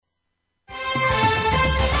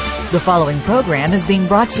The following program is being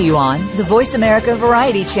brought to you on the Voice America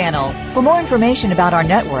Variety Channel. For more information about our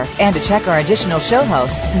network and to check our additional show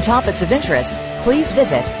hosts and topics of interest, please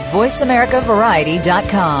visit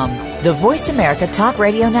voiceamericavariety.com. The Voice America Talk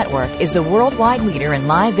Radio Network is the worldwide leader in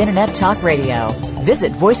live Internet talk radio.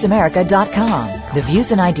 Visit voiceamerica.com. The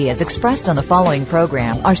views and ideas expressed on the following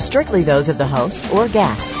program are strictly those of the host or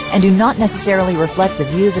guests and do not necessarily reflect the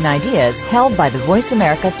views and ideas held by the Voice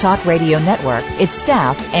America Talk Radio Network, its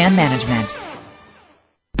staff, and management.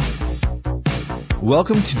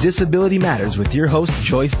 Welcome to Disability Matters with your host,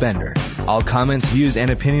 Joyce Bender. All comments, views,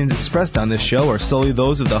 and opinions expressed on this show are solely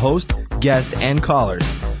those of the host, guest, and callers.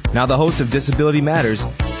 Now the host of Disability Matters,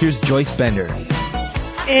 here's Joyce Bender.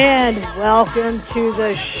 And welcome to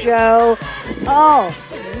the show. Oh,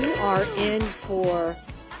 you are in for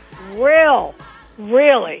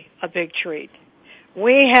really a big treat.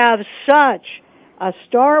 We have such a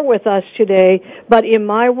star with us today, but in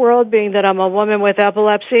my world, being that I'm a woman with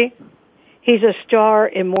epilepsy, he's a star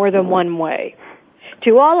in more than one way.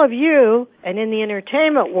 To all of you, and in the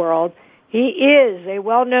entertainment world, he is a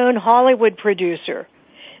well-known Hollywood producer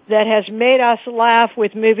that has made us laugh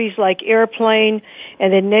with movies like Airplane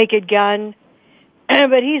and The Naked Gun.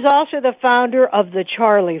 But he's also the founder of the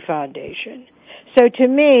Charlie Foundation. So to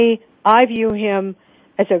me, I view him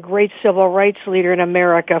as a great civil rights leader in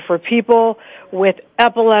America for people with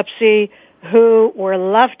epilepsy who were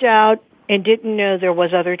left out and didn't know there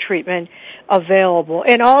was other treatment available.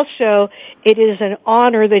 And also, it is an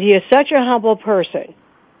honor that he is such a humble person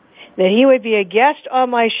that he would be a guest on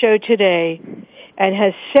my show today and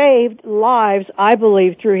has saved lives, I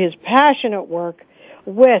believe, through his passionate work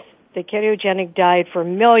with the ketogenic diet for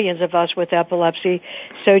millions of us with epilepsy.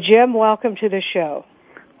 So, Jim, welcome to the show.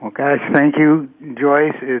 Well, guys, thank you,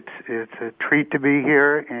 Joyce. It's a treat to be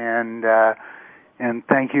here, and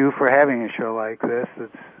thank you for having a show like this.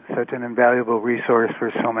 It's such an invaluable resource for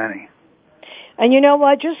so many. And you know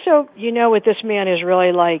what? Just so you know what this man is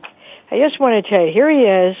really like, I just want to tell you, here he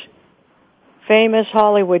is, famous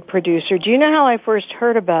Hollywood producer. Do you know how I first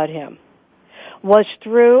heard about him? Was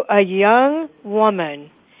through a young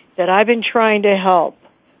woman that I've been trying to help,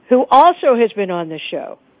 who also has been on the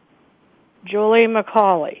show, Julie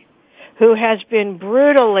McCauley, who has been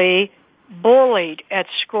brutally bullied at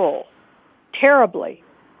school, terribly.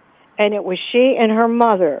 And it was she and her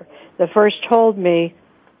mother that first told me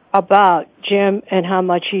about Jim and how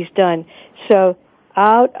much he's done. So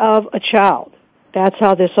out of a child, that's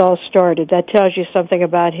how this all started. That tells you something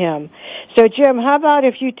about him. So, Jim, how about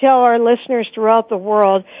if you tell our listeners throughout the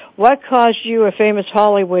world what caused you, a famous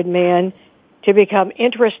Hollywood man, to become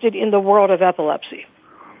interested in the world of epilepsy?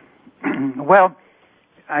 Well,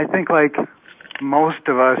 I think like most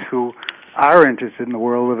of us who are interested in the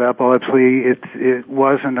world of epilepsy, it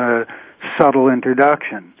wasn't a subtle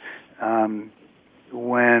introduction. When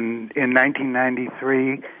in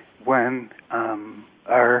 1993, when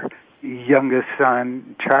our youngest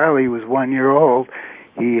son, Charlie, was 1 year old,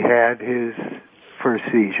 he had his first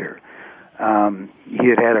seizure. He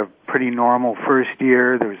had a pretty normal first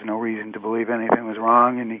year. There was no reason to believe anything was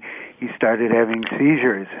wrong, and he started having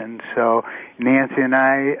seizures. And so Nancy and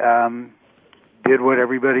I did what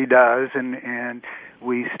everybody does, and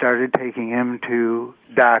we started taking him to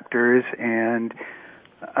doctors, and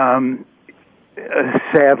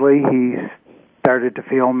sadly, he started to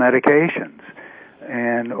fail medications.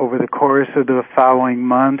 And over the course of the following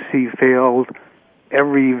months, he failed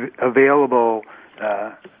every available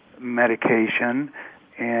medication,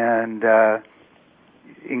 and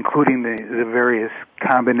including the various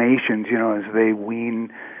combinations, as they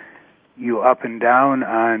wean you up and down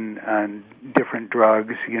on different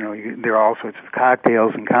drugs. There are all sorts of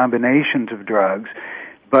cocktails and combinations of drugs,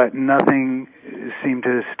 but nothing seemed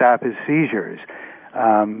to stop his seizures.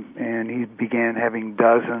 And he began having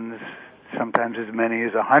dozens, sometimes as many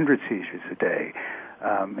as 100 seizures a day.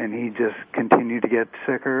 And he just continued to get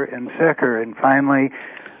sicker and sicker. And finally,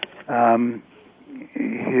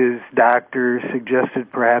 his doctor suggested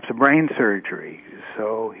perhaps a brain surgery.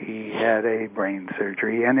 So he had a brain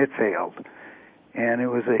surgery, and it failed. And it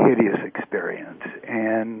was a hideous experience.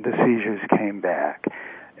 And the seizures came back.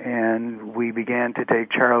 And we began to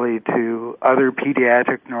take Charlie to other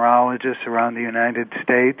pediatric neurologists around the United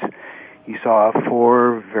States. He saw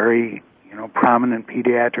 4 very prominent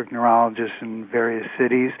pediatric neurologists in various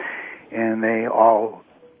cities, and they all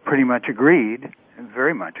pretty much agreed,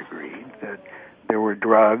 very much agreed, that there were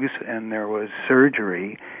drugs and there was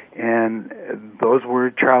surgery, and those were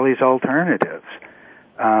Charlie's alternatives.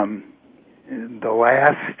 The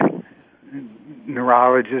last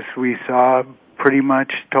neurologist we saw pretty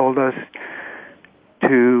much told us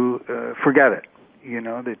to forget it.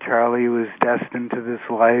 that Charlie was destined to this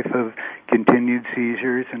life of continued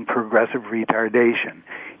seizures and progressive retardation.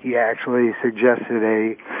 He actually suggested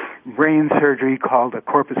a brain surgery called a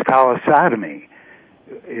corpus callosotomy,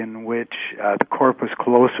 in which the corpus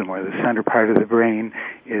callosum, where the center part of the brain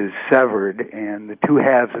is severed, and the two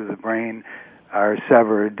halves of the brain are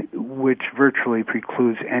severed, which virtually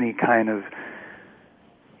precludes any kind of,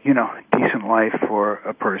 decent life for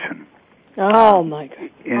a person. Oh, my God.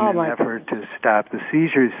 In an effort to stop the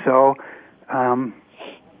seizures. So,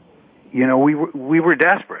 we were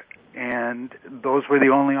desperate, and those were the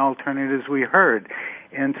only alternatives we heard.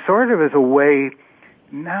 And sort of as a way,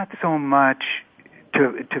 not so much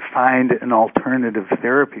to find an alternative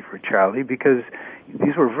therapy for Charlie, because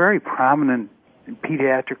these were very prominent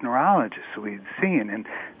pediatric neurologists we'd seen, and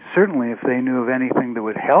certainly if they knew of anything that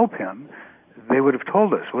would help him, they would have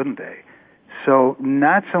told us, wouldn't they? So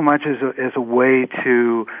not so much as a way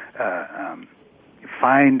to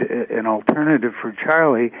find an alternative for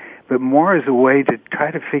Charlie, but more as a way to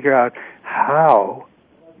try to figure out how,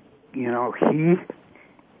 he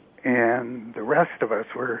and the rest of us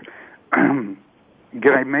were going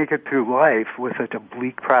to make it through life with such a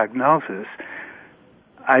bleak prognosis.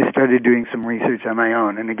 I started doing some research on my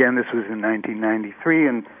own, and again, this was in 1993,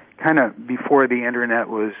 and kind of before the Internet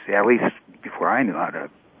was, at least before I knew how to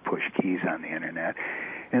push keys on the Internet.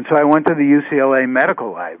 And so I went to the UCLA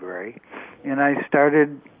Medical Library, and I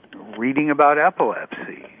started reading about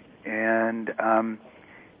epilepsy. And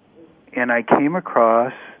I came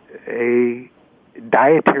across a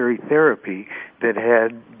dietary therapy that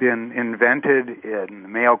had been invented in the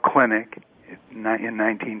Mayo Clinic in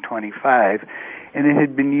 1925, and it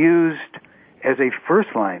had been used as a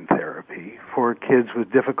first-line therapy for kids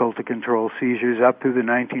with difficult-to-control seizures up through the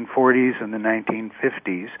 1940s and the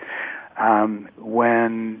 1950s,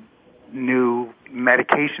 when new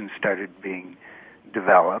medications started being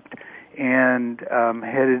developed, and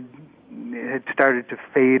had started to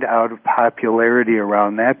fade out of popularity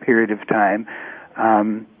around that period of time.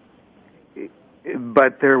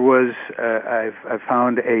 But there was, I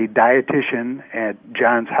found a dietitian at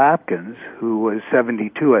Johns Hopkins who was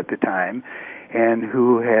 72 at the time, and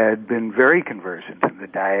who had been very conversant in the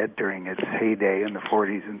diet during its heyday in the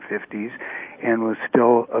 40s and 50s, and was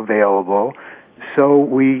still available. So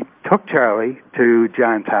we took Charlie to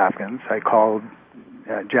Johns Hopkins. I called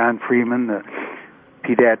John Freeman, the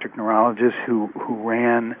pediatric neurologist who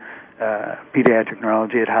ran pediatric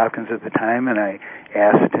neurology at Hopkins at the time, and I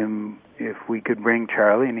asked him if we could bring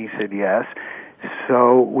Charlie, and he said yes.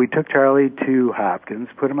 So we took Charlie to Hopkins,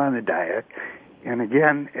 put him on the diet, and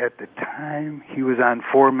again, at the time, he was on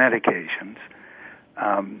 4 medications,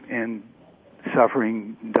 and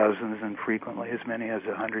suffering dozens and frequently as many as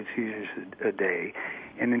 100 seizures a day.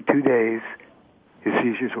 And in 2 days, his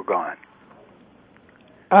seizures were gone.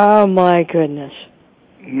 Oh, my goodness.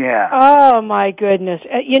 Yeah. Oh, my goodness.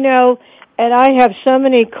 And I have so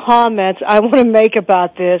many comments I want to make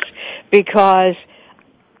about this, because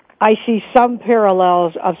I see some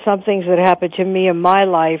parallels of some things that happened to me in my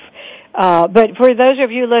life. But for those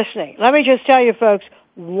of you listening, let me just tell you, folks,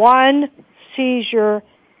 1 seizure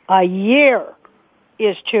a year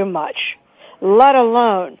is too much, let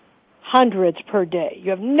alone hundreds per day. You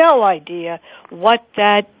have no idea what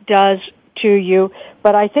that does to you.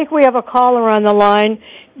 But I think we have a caller on the line.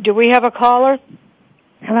 Do we have a caller?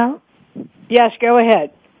 Hello? Yes, go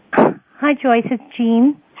ahead. Hi, Joyce. It's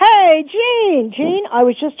Jean. Hey, Jean. Jean, I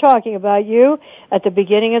was just talking about you at the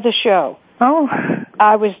beginning of the show. Oh.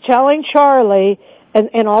 I was telling Charlie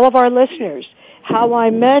and all of our listeners how I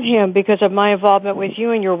met him because of my involvement with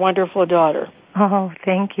you and your wonderful daughter. Oh,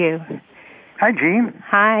 thank you. Hi, Jean.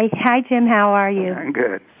 Hi. Hi, Jim. How are you? I'm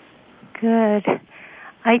good. Good.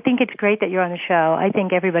 I think it's great that you're on the show. I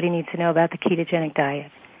think everybody needs to know about the ketogenic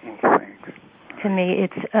diet. Thanks. To me,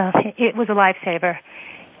 it was a lifesaver.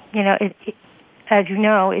 As you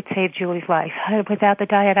know, it saved Julie's life. Without the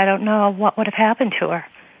diet, I don't know what would have happened to her.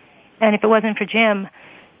 And if it wasn't for Jim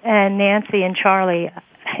and Nancy and Charlie,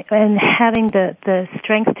 and having the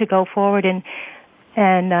strength to go forward and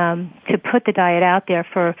to put the diet out there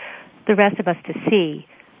for the rest of us to see,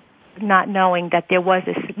 not knowing that there was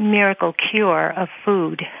this miracle cure of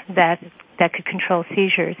food that could control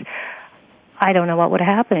seizures, I don't know what would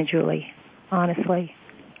have happened to Julie, honestly.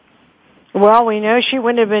 Well, we know she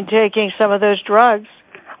wouldn't have been taking some of those drugs.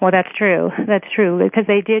 Well, that's true. That's true, because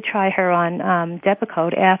they did try her on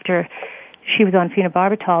Depakote after she was on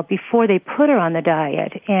phenobarbital before they put her on the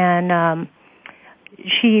diet, and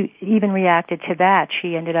she even reacted to that.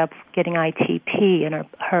 She ended up getting ITP, and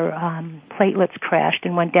her platelets crashed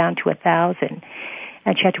and went down to 1,000,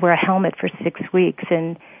 and she had to wear a helmet for 6 weeks.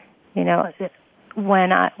 And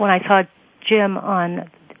when I saw Jim on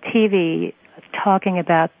TV talking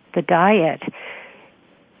about the diet,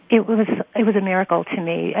 it was a miracle to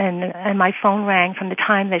me, and my phone rang from the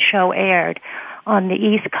time the show aired on the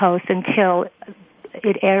East Coast until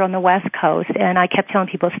it aired on the West Coast, and I kept telling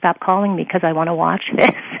people, stop calling me because I want to watch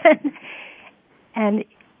this. and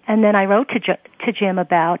then I wrote to Jim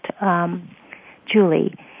about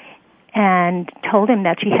Julie and told him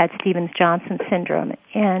that she had Stevens-Johnson syndrome,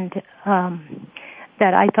 and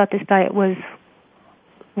that I thought this diet was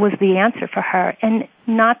the answer for her, and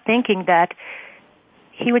not thinking that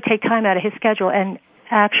he would take time out of his schedule and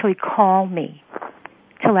actually call me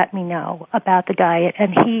to let me know about the diet.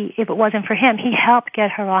 And if it wasn't for him, he helped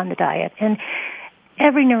get her on the diet. And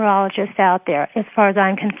every neurologist out there, as far as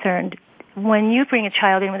I'm concerned, when you bring a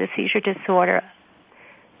child in with a seizure disorder,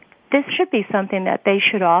 this should be something that they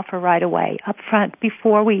should offer right away, up front,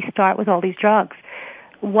 before we start with all these drugs.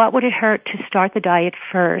 What would it hurt to start the diet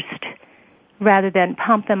first, rather than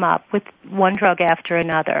pump them up with one drug after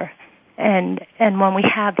another? And when we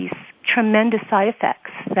have these tremendous side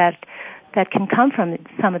effects that can come from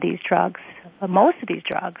some of these drugs, most of these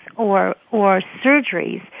drugs, or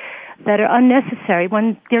surgeries that are unnecessary,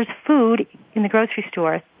 when there's food in the grocery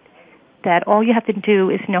store that all you have to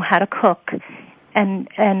do is know how to cook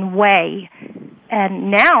and weigh.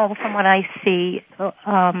 And now, from what I see,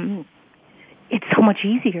 it's so much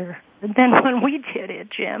easier than when we did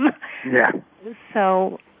it, Jim. Yeah.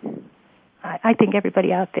 So I think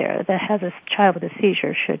everybody out there that has a child with a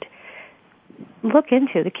seizure should look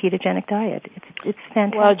into the ketogenic diet. It's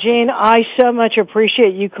fantastic. Well, Jean, I so much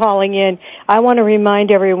appreciate you calling in. I want to remind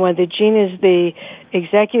everyone that Jean is the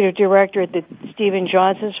executive director at the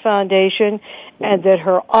Stevens-Johnson Foundation, and that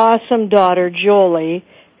her awesome daughter, Julie,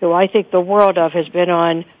 who I think the world of, has been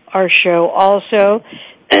on our show also.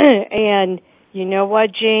 And you know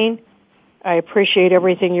what, Jean? I appreciate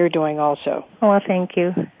everything you're doing also. Oh, thank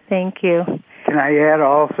you. Thank you. Can I add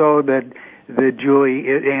also that Julie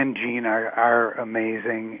and Jean are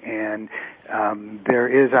amazing, and there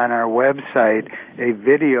is on our website a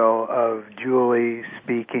video of Julie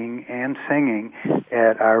speaking and singing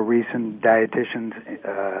at our recent dietitians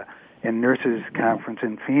and nurses conference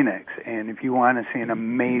in Phoenix. And if you want to see an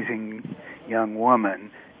amazing young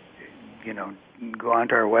woman, go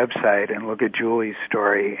onto our website and look at Julie's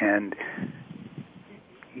story, and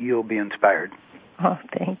you'll be inspired. Oh,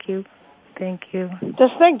 thank you. Thank you.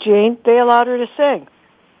 Just think, Jean, they allowed her to sing.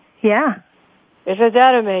 Yeah. Isn't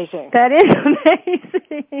that amazing? That is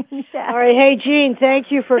amazing. Yeah. All right. Hey, Jean,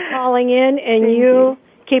 thank you for calling in, and you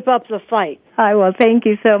keep up the fight. I will. Thank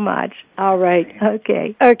you so much. All right.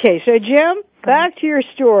 Okay. Okay, so Jim, back to your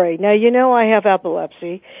story. Now, you know I have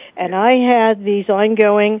epilepsy, and I had these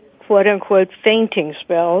ongoing quote-unquote fainting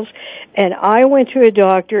spells, and I went to a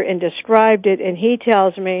doctor and described it, and he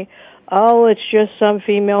tells me, oh, it's just some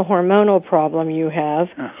female hormonal problem you have.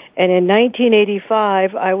 And in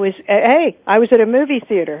 1985, I was at a movie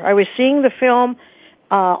theater. I was seeing the film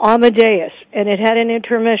Amadeus, and it had an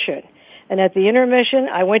intermission. And at the intermission,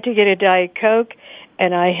 I went to get a Diet Coke,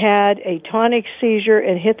 and I had a tonic seizure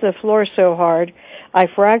and hit the floor so hard, I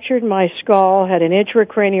fractured my skull, had an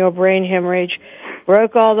intracranial brain hemorrhage,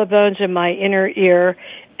 broke all the bones in my inner ear,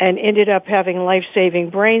 and ended up having life-saving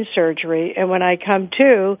brain surgery. And when I come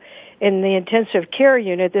to, in the intensive care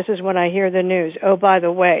unit, this is when I hear the news. Oh, by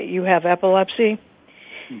the way, you have epilepsy?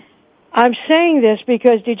 I'm saying this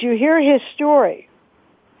because did you hear his story?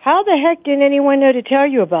 How the heck didn't anyone know to tell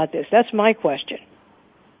you about this? That's my question.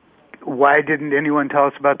 Why didn't anyone tell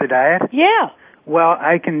us about the diet? Yeah. Well,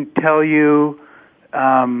 I can tell you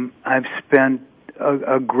I've spent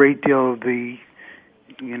a great deal of the,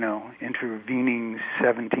 intervening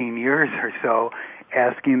 17 years or so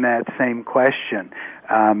asking that same question.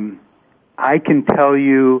 I can tell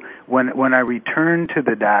you when I returned to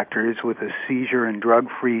the doctors with a seizure and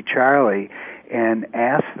drug-free Charlie and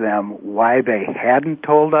asked them why they hadn't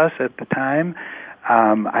told us at the time,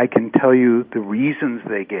 I can tell you the reasons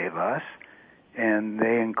they gave us, and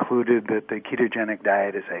they included that the ketogenic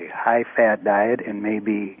diet is a high-fat diet and may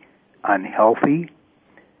be unhealthy,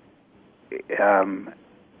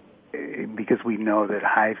 because we know that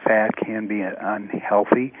high-fat can be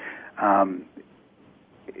unhealthy.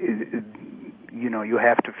 You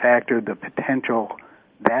have to factor that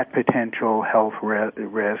potential health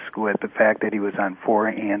risk with the fact that he was on 4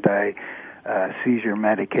 anti-seizure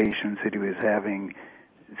medications, that he was having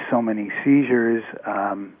so many seizures,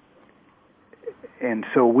 and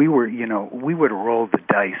so we would have rolled the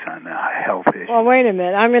dice on the health issue. Well, wait a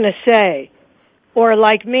minute. I'm going to say, or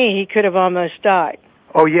like me, he could have almost died.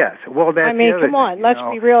 Oh, yes. Well, that's I mean, the other come on. thing, Let's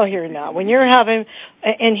be real here now. When you're having,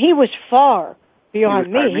 and he was far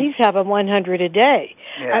beyond me. He's having 100 a day.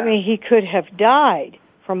 Yeah. I mean, he could have died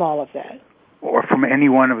from all of that. Or from any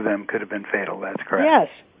one of them could have been fatal. That's correct. Yes.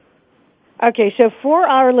 Okay, so for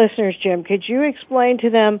our listeners, Jim, could you explain to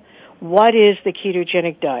them what is the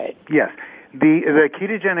ketogenic diet? Yes. The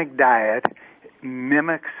ketogenic diet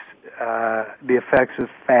mimics the effects of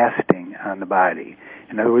fasting on the body.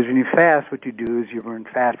 In other words, when you fast, what you do is you burn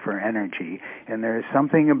fat for energy, and there is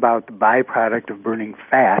something about the byproduct of burning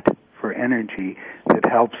fat for energy that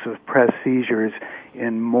helps suppress seizures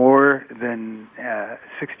in more than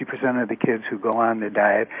 60% of the kids who go on the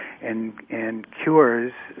diet, and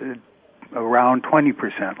cures around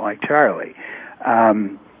 20%, like Charlie.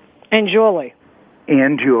 And Julie.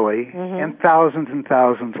 And Julie, and thousands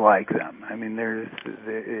like them. I mean,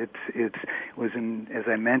 it was as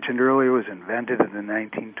I mentioned earlier, was invented in the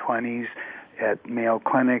 1920s at Mayo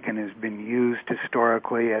Clinic and has been used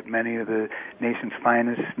historically at many of the nation's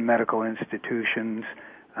finest medical institutions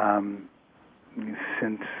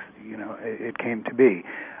since it came to be.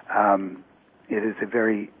 It is a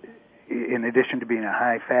very, in addition to being a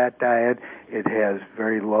high-fat diet, it has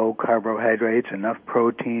very low carbohydrates, enough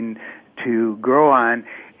protein to grow on,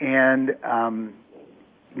 and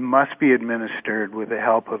must be administered with the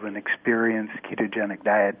help of an experienced ketogenic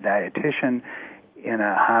dietitian in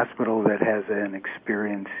a hospital that has an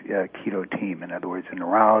experienced keto team. In other words, a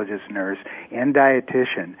neurologist, nurse, and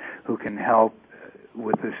dietitian who can help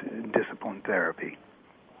with this disciplined therapy.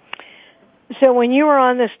 So when you are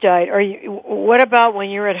on this diet, what about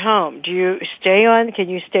when you're at home? Can you stay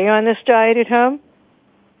on this diet at home?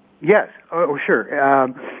 Yes. Oh,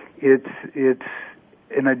 sure. It's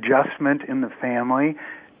an adjustment in the family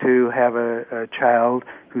to have a child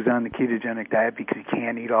who's on the ketogenic diet because he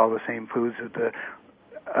can't eat all the same foods that the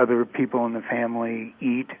other people in the family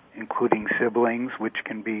eat, including siblings, which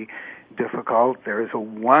can be difficult. There is a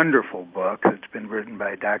wonderful book that's been written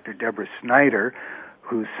by Dr. Deborah Snyder,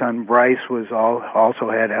 whose son Bryce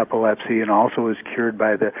also had epilepsy and also was cured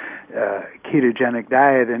by the ketogenic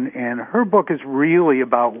diet, and her book is really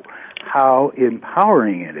about how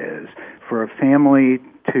empowering it is for a family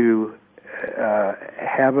to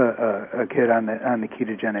have a kid on the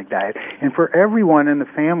ketogenic diet, and for everyone in the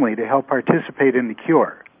family to help participate in the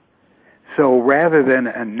cure. So rather than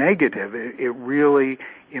a negative, it really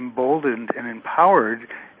emboldened and empowered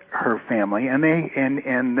her family, and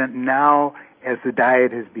then now, as the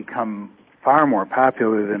diet has become far more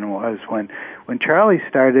popular than it was when Charlie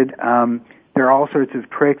started, there are all sorts of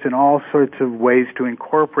tricks and all sorts of ways to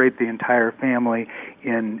incorporate the entire family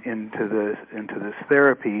into this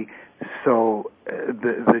therapy, so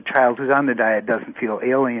the child who's on the diet doesn't feel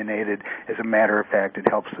alienated. As a matter of fact, it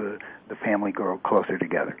helps the family grow closer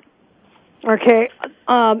together. Okay,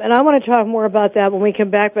 and I want to talk more about that when we come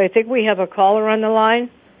back, but I think we have a caller on the line.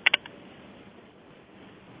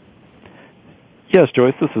 Yes,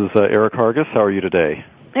 Joyce, this is Eric Hargis. How are you today?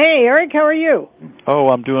 Hey, Eric, how are you? Oh,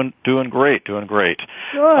 I'm doing great. Good.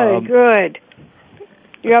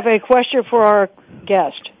 You have a question for our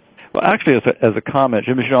guest? Well, actually, as a comment,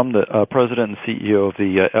 Jim, I'm the president and CEO of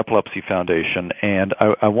the Epilepsy Foundation, and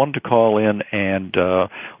I wanted to call in and,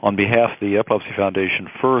 on behalf of the Epilepsy Foundation,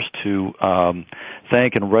 first to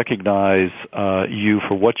thank and recognize you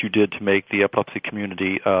for what you did to make the epilepsy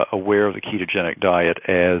community aware of the ketogenic diet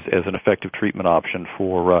as an effective treatment option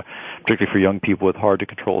for, particularly for young people with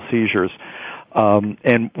hard-to-control seizures.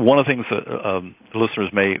 And one of the things that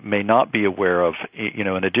listeners may not be aware of, in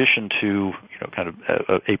addition to kind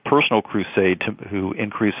of a personal crusade to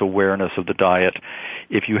increase awareness of the diet,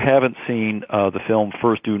 if you haven't seen the film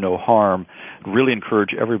First Do No Harm, really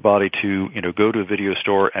encourage everybody to go to a video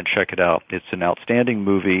store and check it out. It's an outstanding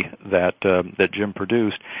movie that Jim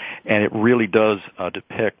produced, and it really does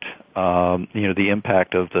depict the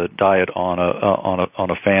impact of the diet on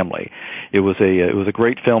a family. It was a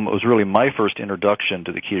great film. It was really my first introduction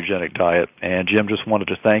to the ketogenic diet, and Jim, just wanted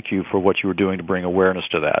to thank you for what you were doing to bring awareness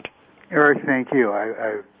to that. Eric, thank you.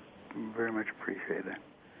 I very much appreciate it.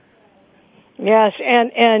 Yes,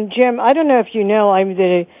 and Jim, I don't know if you know, I'm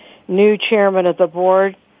the new chairman of the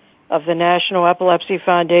board of the National Epilepsy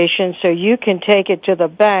Foundation, so you can take it to the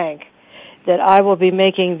bank that I will be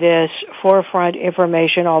making this forefront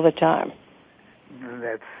information all the time.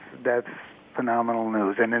 That's phenomenal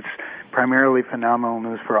news, and it's primarily phenomenal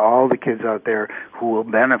news for all the kids out there who will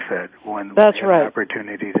benefit when they have the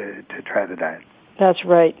opportunity to try the diet. That's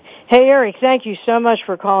right. Hey, Eric, thank you so much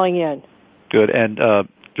for calling in. Good, and Joyce,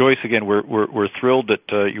 Joyce, again, we're thrilled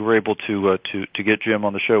that you were able to get Jim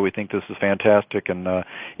on the show. We think this is fantastic, and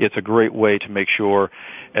it's a great way to make sure,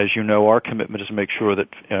 as you know, our commitment is to make sure that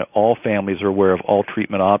all families are aware of all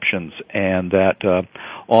treatment options, and that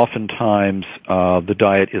oftentimes the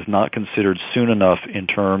diet is not considered soon enough in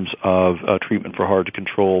terms of treatment for hard to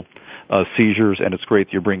control seizures, and it's great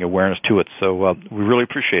that you're bringing awareness to it. So we really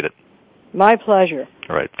appreciate it. My pleasure.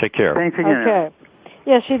 All right, take care. Thanks again. Okay.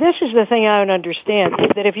 Yeah, see, this is the thing I don't understand, is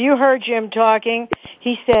that if you heard Jim talking,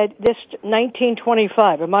 he said this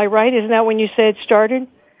 1925. Am I right? Isn't that when you say it started?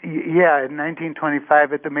 Yeah, in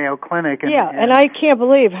 1925 at the Mayo Clinic. And I can't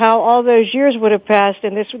believe how all those years would have passed,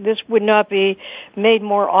 and this would not be made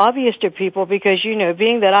more obvious to people because, you know,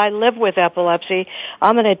 being that I live with epilepsy,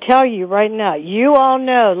 I'm going to tell you right now, you all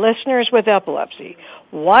know, listeners with epilepsy,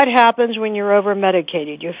 what happens when you're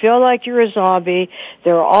over-medicated. You feel like you're a zombie.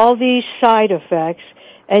 There are all these side effects.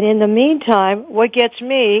 And in the meantime, what gets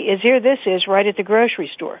me is here this is right at the grocery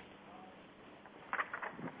store.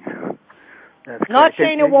 Not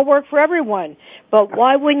saying it will work for everyone, but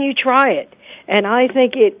why wouldn't you try it? And I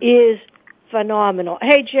think it is phenomenal.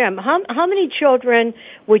 Hey, Jim, how many children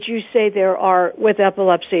would you say there are with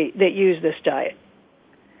epilepsy that use this diet?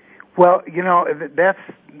 Well, you know,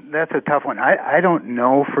 that's a tough one. I don't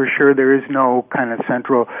know for sure. There is no kind of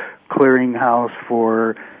central clearinghouse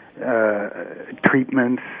for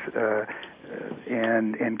treatments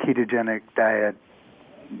and ketogenic diet,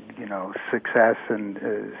 you know, success and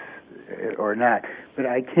or not. But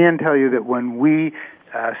I can tell you that when we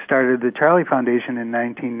started the Charlie Foundation in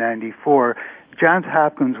 1994, Johns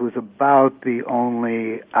Hopkins was about the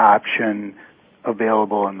only option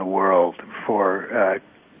available in the world for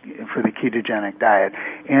the ketogenic diet,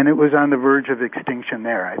 and it was on the verge of extinction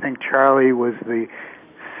there. I think Charlie was the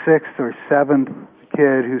 6th or 7th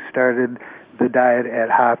kid who started the diet at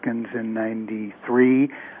Hopkins in 93,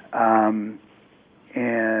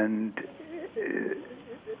 and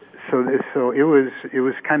so it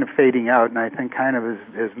was kind of fading out, and I think kind of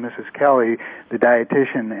as Mrs. Kelly, the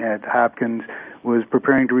dietitian at Hopkins, was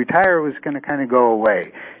preparing to retire, was going to kind of go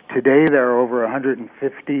away. Today there are over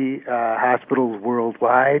 150 hospitals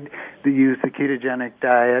worldwide that use the ketogenic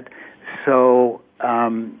diet. So,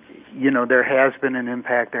 you know, there has been an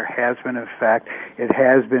impact, there has been an effect, it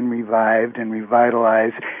has been revived and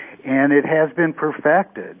revitalized, and it has been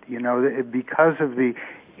perfected. You know, because of the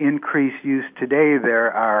increased use today,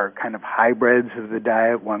 there are kind of hybrids of the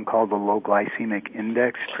diet, one called the low glycemic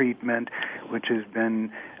index treatment, which has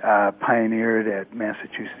been pioneered at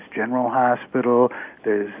Massachusetts General Hospital.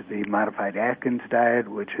 There's the modified Atkins diet,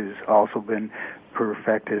 which has also been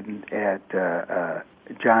perfected at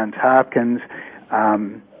Johns Hopkins.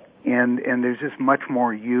 And there's just much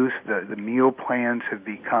more use. The meal plans have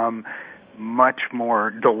become much more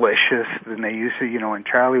delicious than they used to. You know, when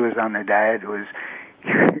Charlie was on the diet, it was,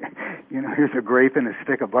 you know, here's a grape and a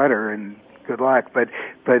stick of butter and good luck. But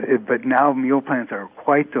now meal plans are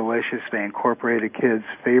quite delicious. They incorporate a kid's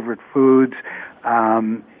favorite foods,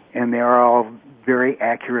 and they are all very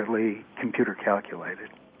accurately computer calculated.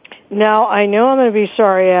 Now, I know I'm going to be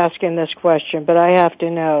sorry asking this question, but I have to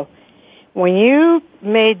know. When you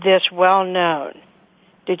made this well known,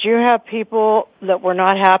 did you have people that were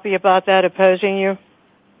not happy about that opposing you?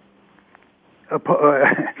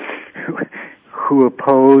 Who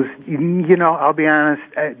opposed? You know, I'll be honest,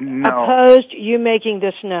 no. Opposed you making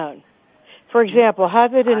this known? For example, how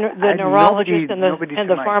did the neurologists and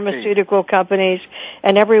the pharmaceutical companies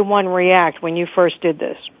and everyone react when you first did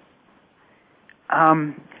this?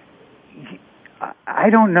 I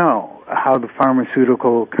don't know how the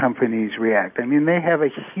pharmaceutical companies react. I mean, they have a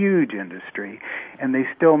huge industry, and they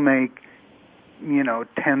still make, you know,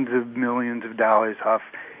 tens of millions of dollars off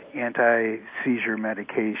anti-seizure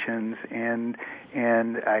medications, and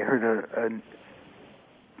I heard a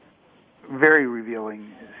very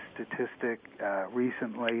revealing statistic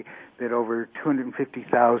recently that over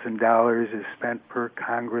 $250,000 is spent per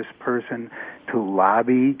congressperson to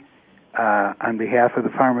lobby on behalf of the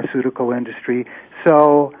pharmaceutical industry.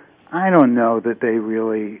 So I don't know that they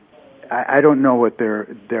really, I don't know what their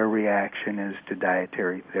reaction is to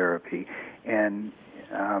dietary therapy. And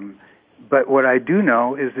but what I do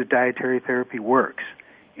know is that dietary therapy works.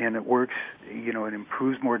 And it works, you know, it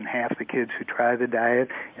improves more than half the kids who try the diet.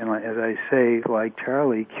 And as I say, like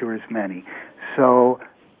Charlie, cures many. So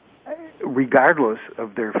regardless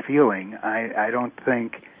of their feeling, I don't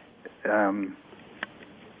think,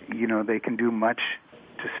 you know, they can do much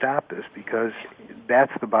to stop this, because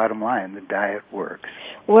that's the bottom line. The diet works.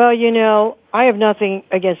 Well, you know, I have nothing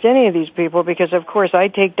against any of these people because, of course, I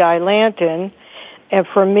take Dilantin, and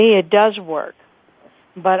for me it does work.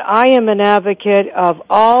 but I am an advocate of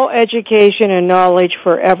all education and knowledge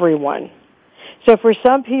for everyone. So for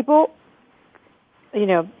some people,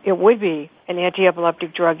 it would be an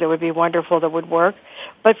anti-epileptic drug that would be wonderful, that would work.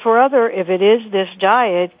 But for other, if it is this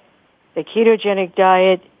diet, the ketogenic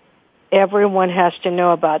diet, everyone has to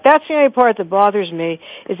know about. That's the only part that bothers me,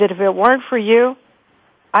 is that if it weren't for you,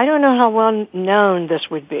 I don't know how well known this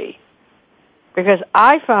would be. Because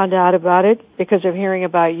I found out about it because of hearing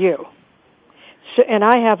about you. So, and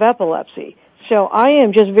I have epilepsy. So I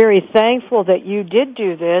am just very thankful that you did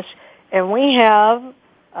do this, and we have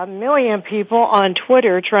 1 million people on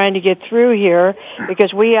Twitter trying to get through here,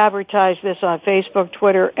 because we advertise this on Facebook,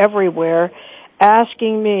 Twitter, everywhere,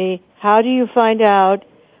 asking me, how do you find out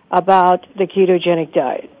about the ketogenic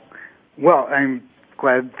diet? Well, I'm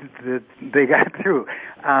glad that they got through.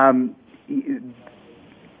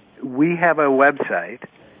 We have a website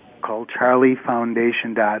called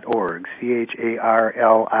charliefoundation.org,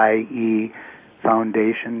 CHARLIE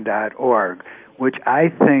foundation.org, which I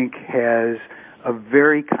think has a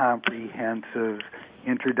very comprehensive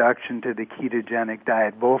introduction to the ketogenic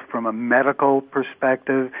diet, both from a medical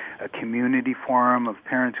perspective, a community forum of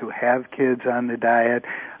parents who have kids on the diet,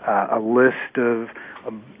 a list of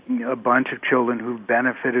a bunch of children who've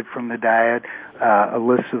benefited from the diet, a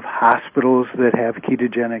list of hospitals that have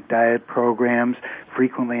ketogenic diet programs,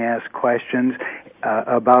 frequently asked questions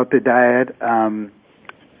about the diet,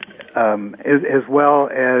 as well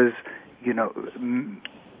as,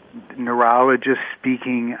 neurologists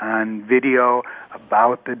speaking on video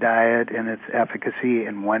about the diet and its efficacy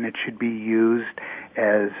and when it should be used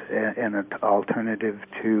as an alternative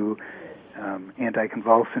to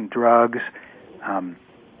anticonvulsant drugs.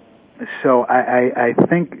 So I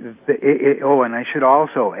think that and I should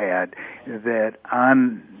also add that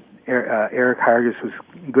Eric Hargis was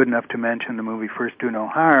good enough to mention the movie First Do No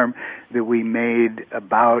Harm that we made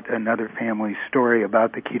about another family story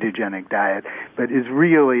about the ketogenic diet, but is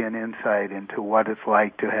really an insight into what it's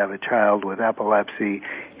like to have a child with epilepsy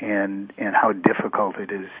and how difficult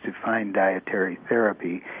it is to find dietary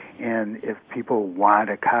therapy. And if people want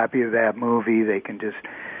a copy of that movie, they can just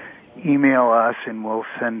email us and we'll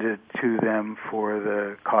send it to them for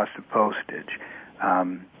the cost of postage.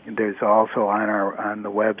 There's also on the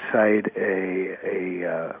website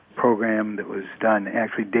a program that was done.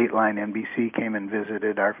 Actually, Dateline NBC came and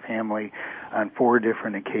visited our family on 4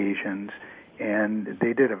 different occasions, and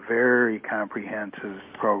they did a very comprehensive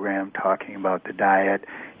program talking about the diet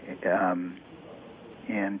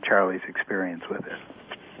and Charlie's experience with it.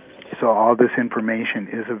 So all this information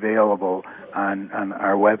is available on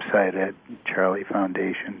our website at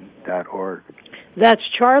charliefoundation.org. That's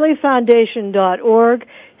charliefoundation.org,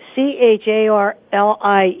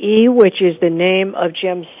 CHARLIE, which is the name of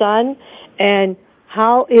Jim's son. And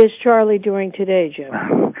how is Charlie doing today, Jim?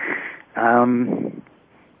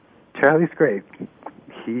 Charlie's great.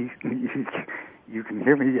 You can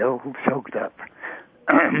hear me all choked up.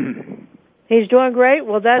 He's doing great?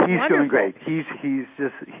 Well, that's wonderful. He's doing great.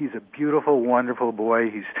 He's a beautiful, wonderful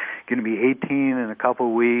boy. He's going to be 18 in a couple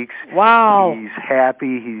of weeks. Wow. He's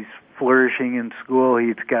happy. He's flourishing in school.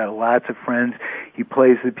 He's got lots of friends. He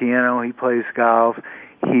plays the piano. He plays golf.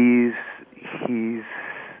 He's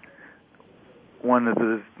one of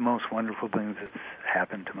the most wonderful things that's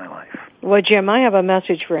happened to my life. Well, Jim, I have a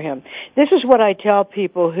message for him. This is what I tell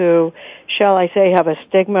people who, shall I say, have a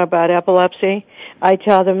stigma about epilepsy. I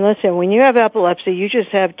tell them, listen, when you have epilepsy, you just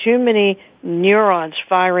have too many neurons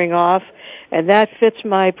firing off, and that fits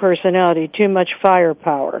my personality, too much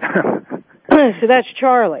firepower. So that's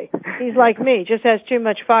Charlie. He's like me, just has too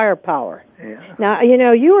much firepower. Yeah. Now,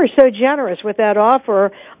 you were so generous with that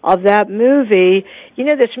offer of that movie.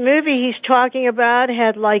 This movie he's talking about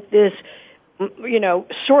had like this,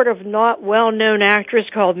 sort of not well-known actress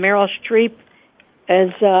called Meryl Streep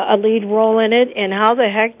as a lead role in it. And how the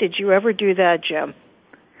heck did you ever do that, Jim?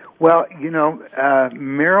 Well,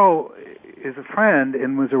 Meryl is a friend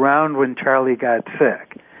and was around when Charlie got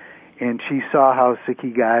sick. And she saw how sick he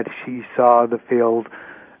got. She saw the failed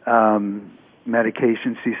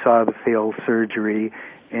medication. She saw the failed surgery.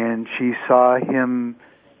 And she saw him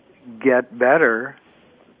get better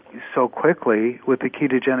so quickly with the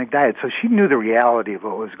ketogenic diet. So she knew the reality of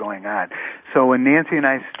what was going on. So when Nancy and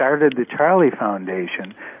I started the Charlie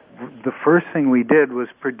Foundation, the first thing we did was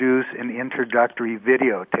produce an introductory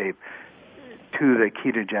videotape to the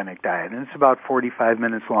ketogenic diet. And it's about 45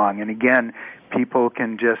 minutes long. And again, people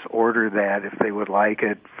can just order that if they would like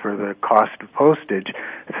it for the cost of postage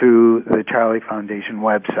through the Charlie Foundation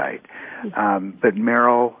website. But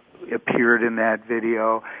Meryl appeared in that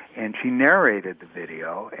video, and she narrated the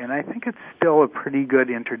video, and I think it's still a pretty good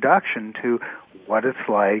introduction to what it's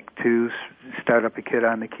like to start up a kid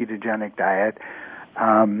on the ketogenic diet.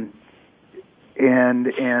 And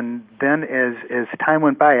then as time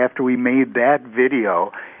went by, after we made that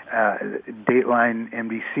video, Dateline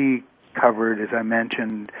NBC covered, as I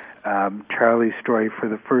mentioned, Charlie's story for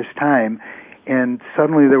the first time, and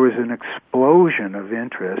suddenly there was an explosion of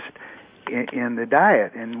interest in the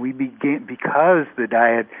diet, and we began, because the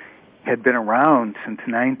diet had been around since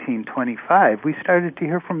 1925, we started to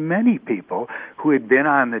hear from many people who had been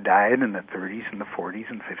on the diet in the 30s and the 40s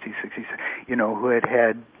and 50s, 60s, who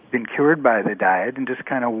had been cured by the diet and just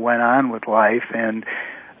kind of went on with life. And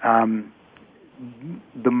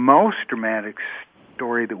the most dramatic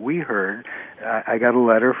story that we heard, I got a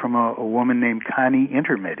letter from a woman named Connie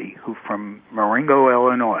Intermity, who from Marengo,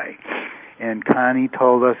 Illinois. And Connie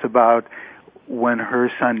told us about when her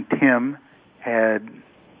son Tim had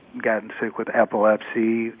gotten sick with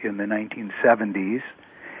epilepsy in the 1970s,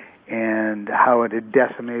 and how it had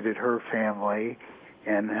decimated her family,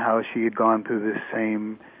 and how she had gone through this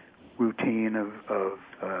same routine of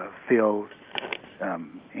failed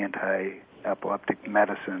anti-epileptic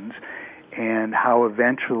medicines, and how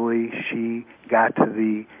eventually she got to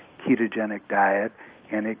the ketogenic diet,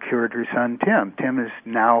 and it cured her son Tim. Tim is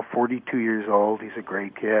now 42 years old. He's a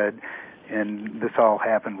great kid, and this all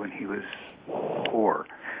happened when he was 4.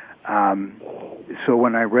 So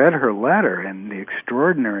when I read her letter and the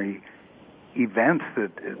extraordinary events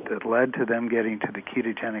that led to them getting to the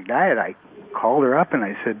ketogenic diet, I called her up and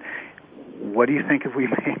I said, what do you think if we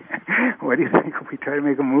try to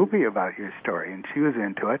make a movie about your story? And she was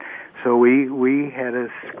into it. So we had a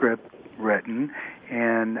script written,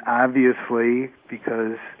 and obviously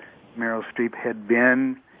because Meryl Streep had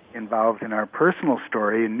been involved in our personal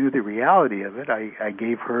story and knew the reality of it, I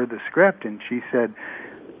gave her the script, and she said,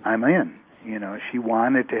 I'm in. She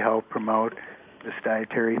wanted to help promote this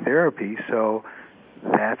dietary therapy, so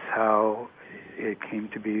that's how it came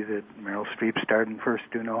to be that Meryl Streep starred in First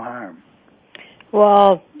Do No Harm.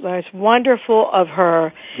 Well, that's wonderful of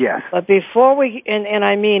her. Yes. But before we, and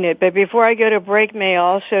I mean it, but before I go to break, may I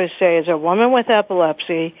also say, as a woman with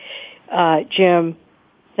epilepsy, Jim,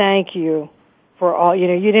 thank you for all, you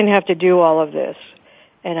didn't have to do all of this.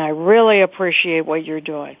 And I really appreciate what you're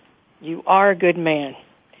doing. You are a good man.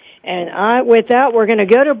 And with that, we're going to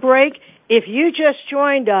go to break. If you just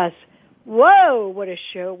joined us, whoa, what a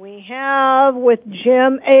show we have with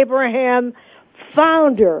Jim Abraham,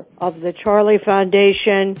 founder of the Charlie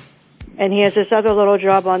Foundation, and he has this other little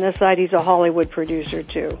job on this side. He's a Hollywood producer,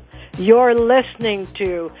 too. You're listening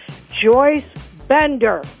to Joyce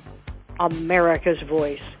Bender, America's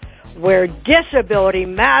Voice, where disability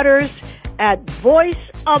matters, at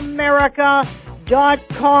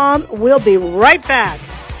voiceamerica.com. We'll be right back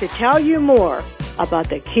to tell you more about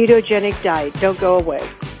the ketogenic diet. Don't go away.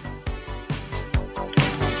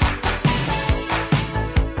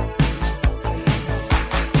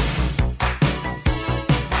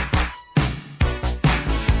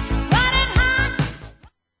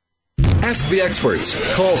 Ask the experts.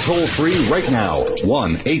 Call toll-free right now,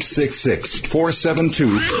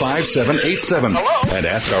 1-866-472-5787. And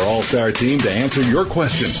ask our All-Star team to answer your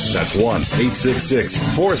question. That's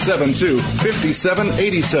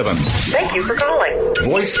 1-866-472-5787. Thank you for calling.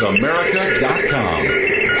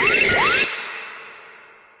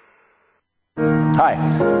 VoiceAmerica.com. Hi,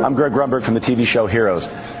 I'm Greg Grunberg from the TV show Heroes.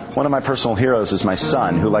 One of my personal heroes is my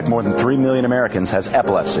son, who, like more than 3 million Americans, has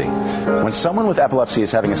epilepsy. When someone with epilepsy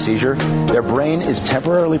is having a seizure, their brain is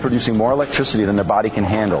temporarily producing more electricity than their body can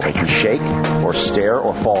handle. They can shake or stare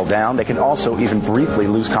or fall down. They can also even briefly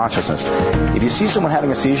lose consciousness. If you see someone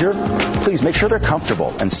having a seizure, please make sure they're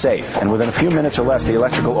comfortable and safe. And within a few minutes or less, the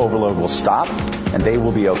electrical overload will stop, and they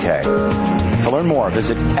will be okay. To learn more,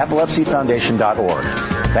 visit epilepsyfoundation.org.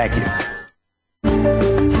 Thank you.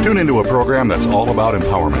 Tune into a program that's all about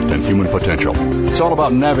empowerment and human potential. It's all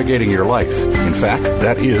about navigating your life. In fact,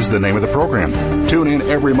 that is the name of the program. Tune in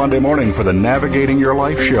every Monday morning for the Navigating Your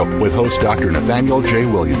Life show with host Dr. Nathaniel J.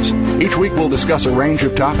 Williams. Each week we'll discuss a range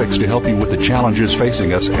of topics to help you with the challenges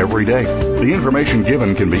facing us every day. The information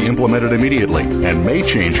given can be implemented immediately and may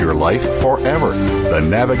change your life forever. The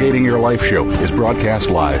Navigating Your Life show is broadcast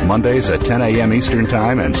live Mondays at 10 a.m. Eastern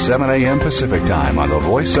Time and 7 a.m. Pacific Time on the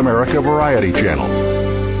Voice America Variety Channel.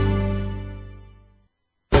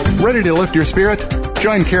 Ready to lift your spirit?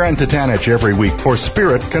 Join Karen Tatanich every week for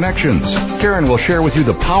Spirit Connections. Karen will share with you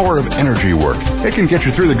the power of energy work. It can get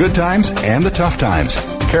you through the good times and the tough times.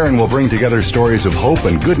 Karen will bring together stories of hope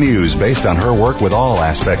and good news based on her work with all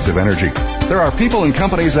aspects of energy. There are people and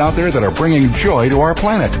companies out there that are bringing joy to our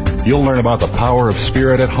planet. You'll learn about the power of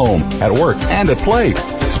spirit at home, at work, and at play.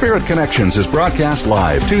 Spirit Connections is broadcast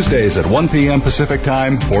live Tuesdays at 1 p.m. Pacific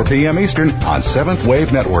Time, 4 p.m. Eastern on 7th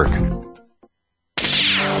Wave Network.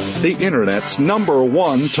 The Internet's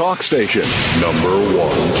 #1 talk station.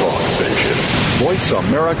 #1 talk station.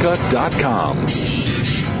 VoiceAmerica.com.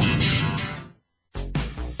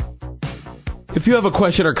 If you have a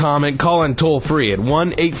question or comment, call in toll-free at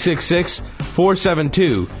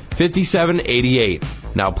 1-866-472-5788.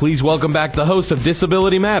 Now, please welcome back the host of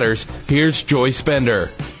Disability Matters. Here's Joyce Bender.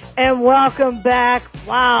 And welcome back.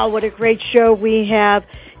 Wow, what a great show we have.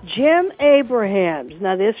 Jim Abrahams.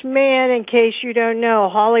 Now, this man, in case you don't know,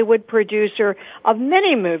 Hollywood producer of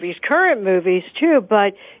many movies, current movies too,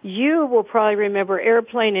 but you will probably remember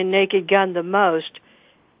Airplane and Naked Gun the most.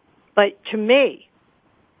 But to me,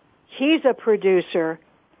 he's a producer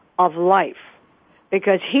of life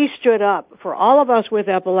because he stood up for all of us with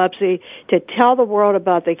epilepsy to tell the world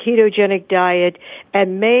about the ketogenic diet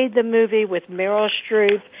and made the movie with Meryl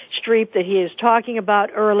Streep that he is talking about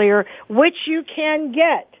earlier, which you can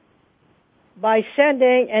get by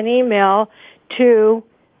sending an email to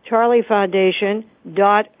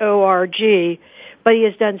charliefoundation.org. But he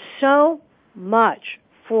has done so much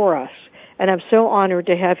for us, and I'm so honored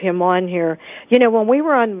to have him on here. You know, when we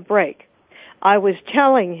were on break, I was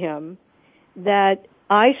telling him that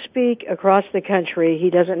I speak across the country, he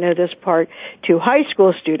doesn't know this part, to high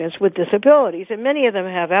school students with disabilities, and many of them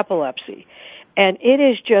have epilepsy. And it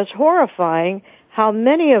is just horrifying how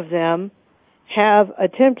many of them have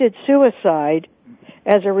attempted suicide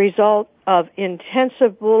as a result of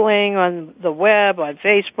intensive bullying on the web, on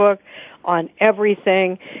Facebook, on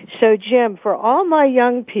everything. So, Jim, for all my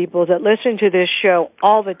young people that listen to this show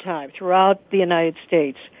all the time throughout the United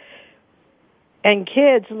States, and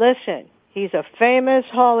kids, listen, he's a famous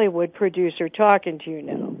Hollywood producer talking to you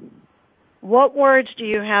now. What words do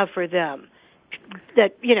you have for them?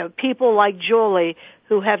 That, you know, people like Julie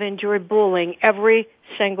who have endured bullying every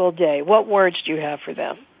single day. What words do you have for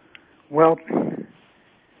them? Well,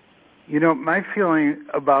 you know, my feeling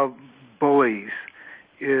about bullies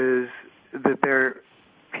is that they're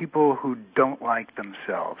people who don't like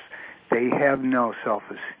themselves. They have no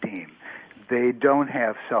self-esteem. They don't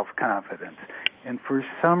have self-confidence. And for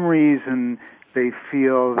some reason, they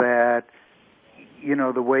feel that, you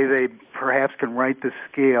know, the way they perhaps can right the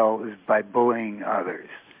scale is by bullying others.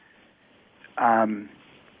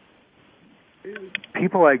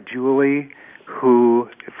 People like Julie, who,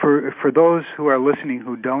 for those who are listening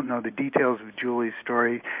who don't know the details of Julie's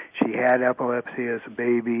story, she had epilepsy as a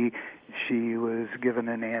baby. She was given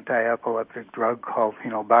an anti-epileptic drug called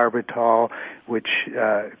phenobarbital, which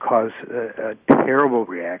caused a terrible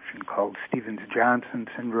reaction called Stevens-Johnson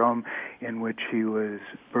syndrome, in which she was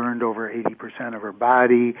burned over 80% of her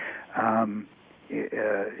body. Her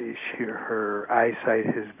eyesight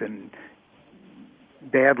has been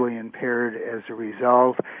badly impaired as a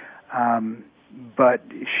result, but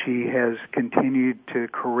she has continued to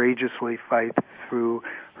courageously fight through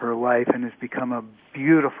her life and has become a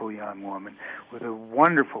beautiful young woman with a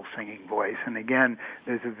wonderful singing voice. And again,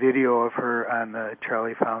 there's a video of her on the